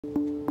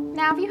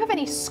Now, if you have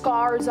any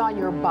scars on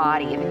your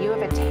body, then you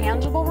have a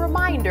tangible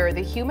reminder the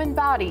human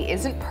body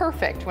isn't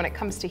perfect when it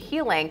comes to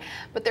healing,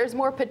 but there's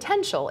more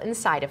potential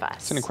inside of us.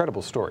 It's an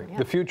incredible story. Yeah.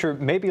 The future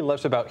may be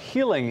less about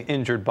healing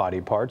injured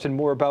body parts and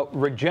more about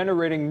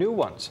regenerating new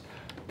ones.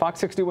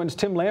 Fox 61's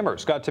Tim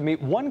Lammers got to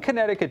meet one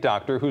Connecticut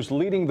doctor who's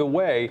leading the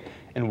way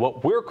in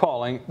what we're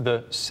calling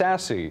the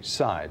sassy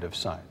side of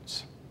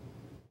science.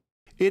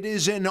 It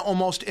is an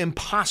almost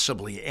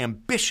impossibly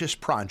ambitious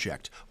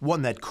project,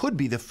 one that could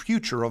be the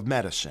future of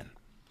medicine.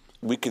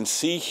 We can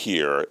see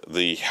here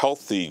the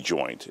healthy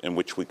joint, in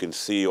which we can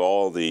see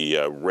all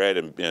the red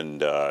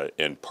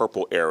and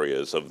purple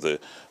areas of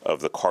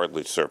the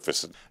cartilage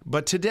surface.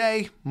 But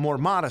today, more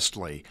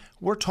modestly,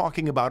 we're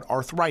talking about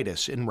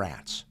arthritis in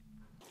rats.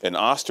 In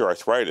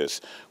osteoarthritis,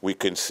 we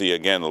can see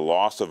again the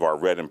loss of our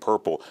red and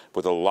purple,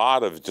 with a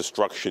lot of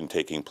destruction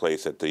taking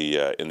place at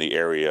in the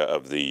area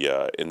of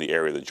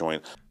the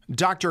joint.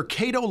 Dr.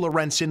 Cato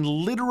Lorenzen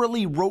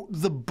literally wrote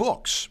the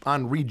books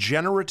on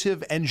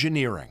regenerative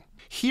engineering.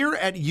 Here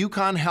at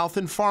UConn Health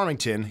in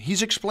Farmington,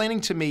 he's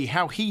explaining to me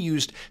how he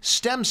used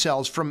stem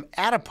cells from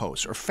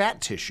adipose or fat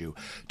tissue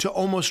to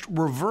almost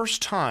reverse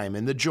time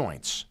in the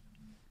joints.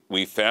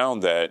 We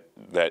found that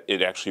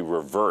it actually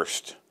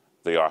reversed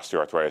the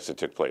osteoarthritis that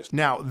took place.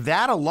 Now,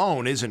 that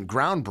alone isn't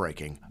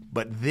groundbreaking,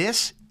 but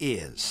this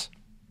is.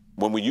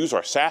 When we use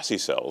our sassy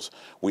cells,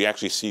 we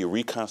actually see a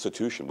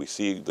reconstitution. We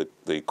see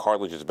the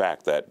cartilage is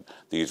back, that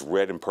these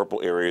red and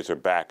purple areas are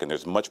back, and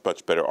there's much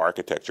better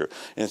architecture.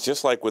 And it's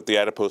just like with the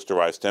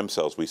adipose-derived stem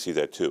cells, we see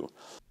that too.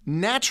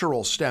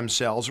 Natural stem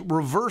cells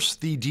reverse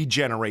the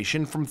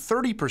degeneration from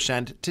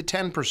 30% to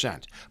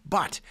 10%.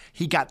 But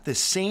he got the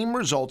same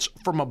results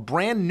from a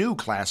brand new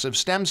class of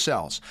stem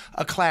cells,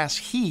 a class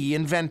he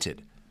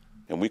invented.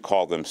 And we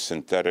call them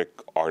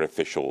synthetic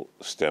artificial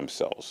stem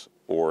cells,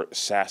 or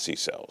sassy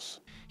cells.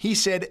 He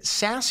said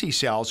sassy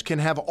cells can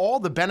have all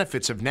the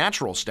benefits of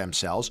natural stem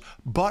cells,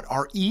 but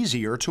are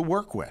easier to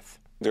work with.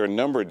 There are a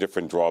number of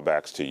different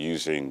drawbacks to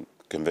using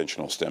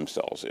conventional stem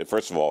cells.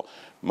 First of all,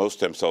 most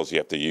stem cells you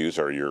have to use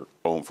are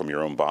from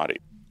your own body.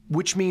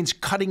 Which means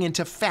cutting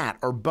into fat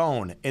or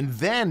bone and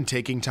then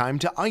taking time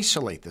to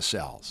isolate the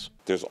cells.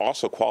 There's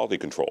also quality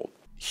control.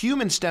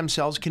 Human stem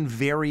cells can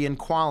vary in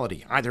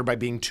quality, either by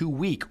being too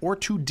weak or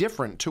too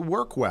different to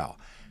work well.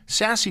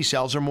 Sassy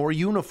cells are more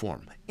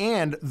uniform,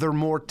 and they're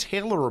more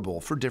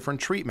tailorable for different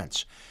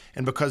treatments.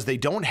 And because they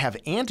don't have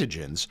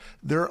antigens,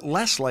 they're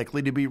less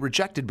likely to be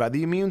rejected by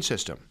the immune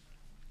system.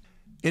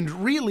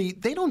 And really,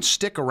 they don't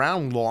stick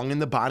around long in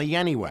the body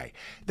anyway.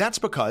 That's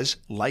because,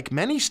 like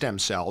many stem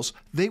cells,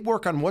 they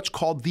work on what's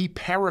called the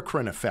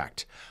paracrine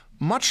effect.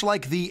 Much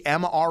like the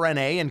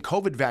mRNA and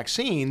COVID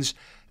vaccines,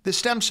 the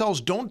stem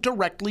cells don't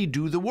directly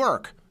do the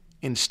work.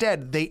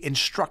 Instead, they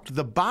instruct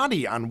the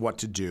body on what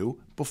to do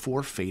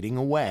before fading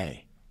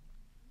away.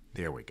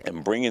 There we go.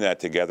 And bringing that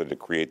together to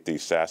create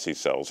these sassy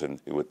cells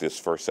with this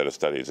first set of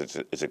studies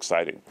is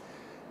exciting.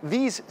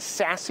 These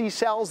sassy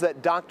cells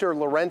that Dr.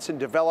 Lorenzen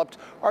developed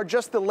are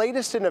just the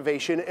latest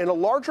innovation in a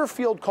larger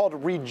field called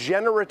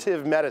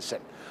regenerative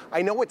medicine.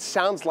 I know it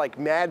sounds like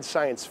mad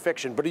science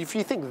fiction, but if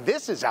you think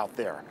this is out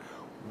there,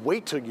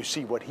 wait till you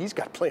see what he's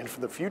got planned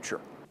for the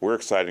future. We're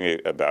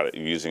excited about it,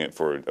 using it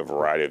for a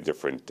variety of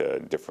different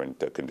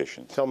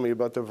conditions. Tell me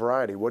about the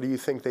variety. What do you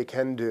think they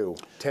can do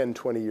 10,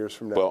 20 years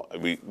from now? Well,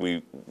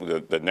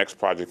 the next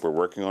project we're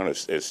working on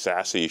is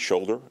sassy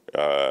shoulder,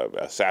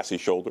 a sassy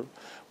shoulder,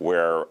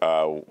 where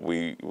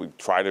we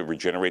try to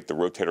regenerate the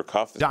rotator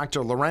cuff. Dr.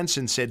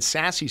 Lorenzen said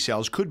sassy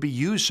cells could be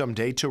used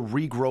someday to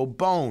regrow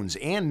bones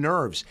and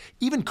nerves,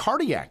 even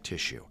cardiac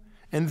tissue,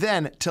 and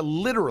then to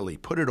literally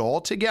put it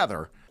all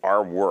together.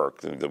 Our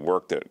work, the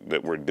work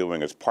that we're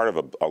doing, is part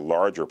of a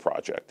larger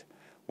project,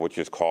 which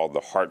is called the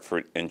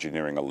Hartford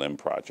Engineering a Limb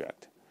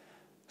Project.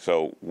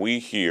 So we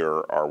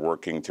here are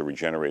working to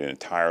regenerate an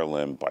entire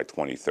limb by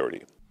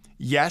 2030.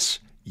 Yes,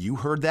 you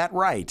heard that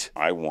right.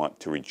 I want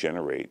to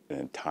regenerate an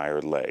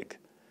entire leg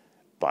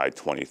by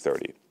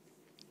 2030.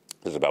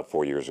 This is about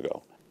 4 years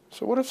ago.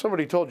 So what if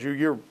somebody told you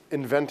you're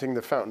inventing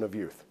the fountain of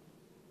youth?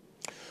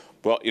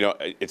 Well, you know,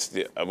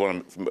 I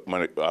want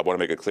to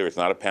make it clear, it's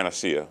not a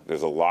panacea.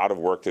 There's a lot of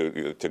work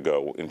to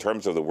go. In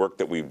terms of the work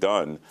that we've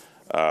done,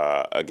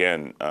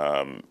 again,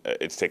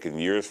 it's taken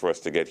years for us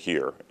to get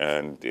here,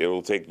 and it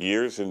will take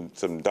years and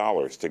some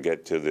dollars to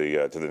get to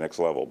the next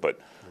level.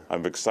 But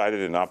I'm excited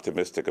and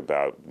optimistic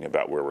about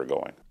where we're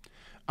going.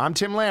 I'm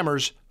Tim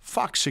Lammers,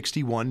 Fox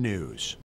 61 News.